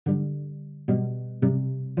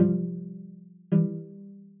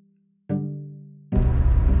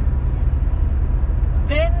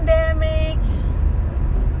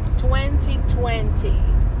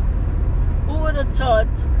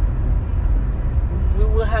thought we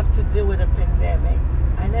will have to deal with a pandemic.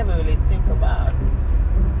 I never really think about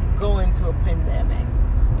going to a pandemic.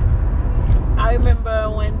 I remember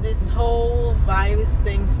when this whole virus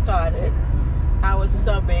thing started, I was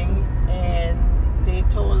subbing and they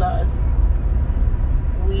told us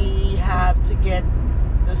we have to get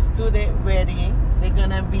the student ready. They're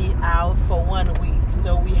gonna be out for 1 week,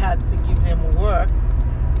 so we had to give them work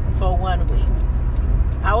for 1 week.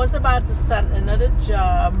 I was about to start another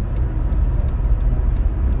job,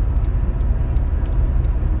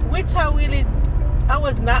 which I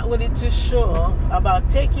was not really too sure about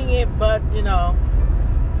taking it, but you know,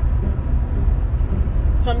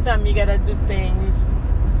 sometimes you gotta do things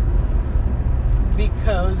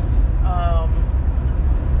because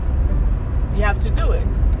you have to do it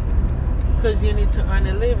because you need to earn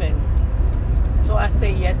a living. So I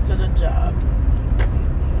say yes to the job.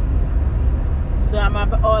 So I'm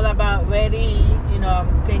all about ready. You know,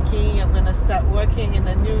 I'm thinking I'm gonna start working in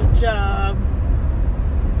a new job,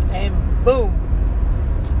 and boom,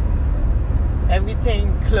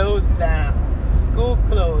 everything closed down. School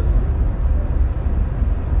closed.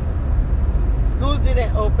 School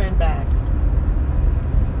didn't open back.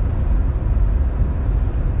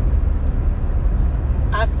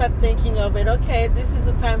 I start thinking of it, okay, this is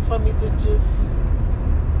a time for me to just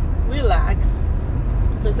relax,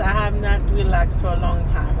 because I have not relaxed for a long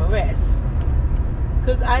time, rest.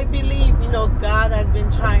 Because I believe, you know, God has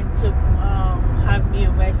been trying to have me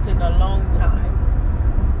rest in a long time.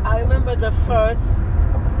 I remember the first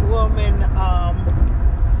woman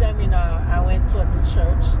seminar I went to at the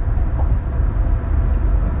church,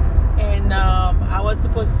 and I was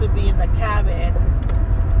supposed to be in the cabin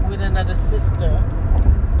with another sister.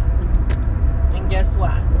 And guess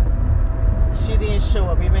what? She didn't show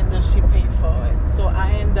up even though she paid for it. So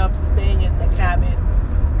I end up staying in the cabin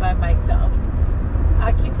by myself.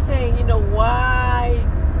 I keep saying, you know, why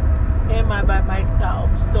am I by myself?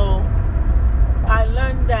 So I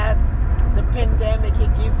learned that the pandemic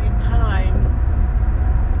can give you time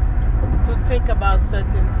to think about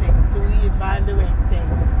certain things, to reevaluate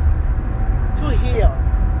things, to heal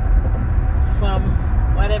from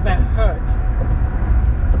whatever hurt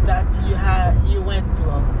that you went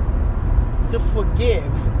through, to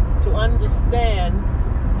forgive, to understand,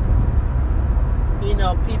 you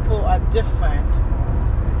know, people are different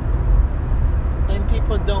and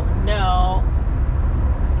people don't know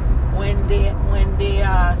when they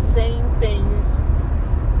are saying things,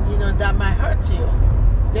 you know, that might hurt you.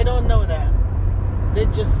 They don't know that. They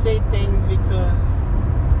just say things because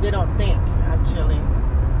they don't think, actually.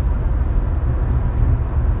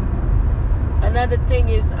 Another thing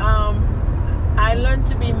is, I learned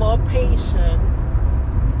to be more patient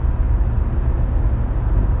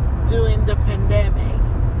during the pandemic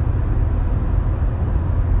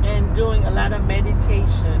and doing a lot of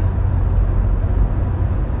meditation,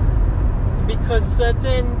 because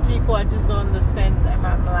certain people, I just don't understand them.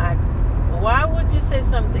 I'm like, why would you say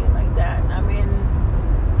something like that? I mean,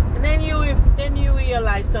 and then you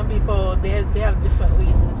realize some people, they have different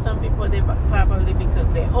reasons. Some people, they probably because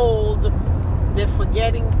they're old, they're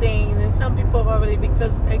forgetting things, and some people probably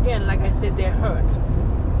because, again, like I said, they're hurt.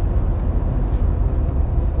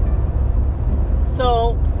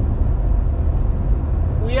 So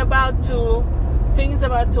things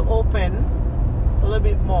about to open a little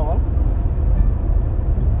bit more.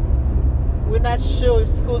 We're not sure if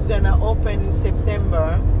school's gonna open in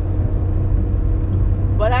September,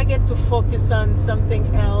 but I get to focus on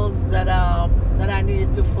something else that I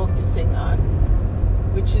needed to focusing on,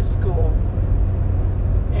 which is school.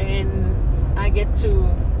 And I get to,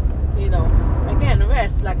 you know, again,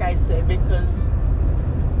 rest, like I said, because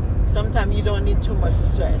sometimes you don't need too much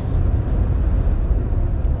stress.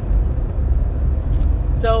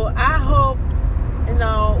 So I hope, you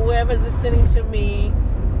know, whoever's listening to me,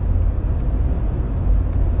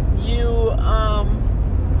 you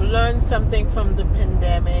learn something from the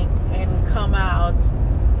pandemic and come out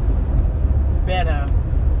better.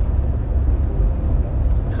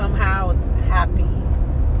 Come out happy.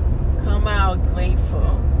 Come out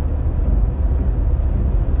grateful.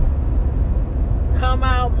 Come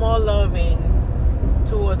out more loving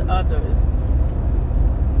toward others.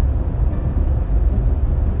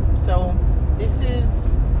 So this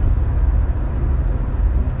is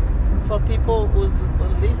for people who's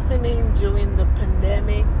listening during the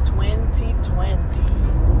pandemic 2020.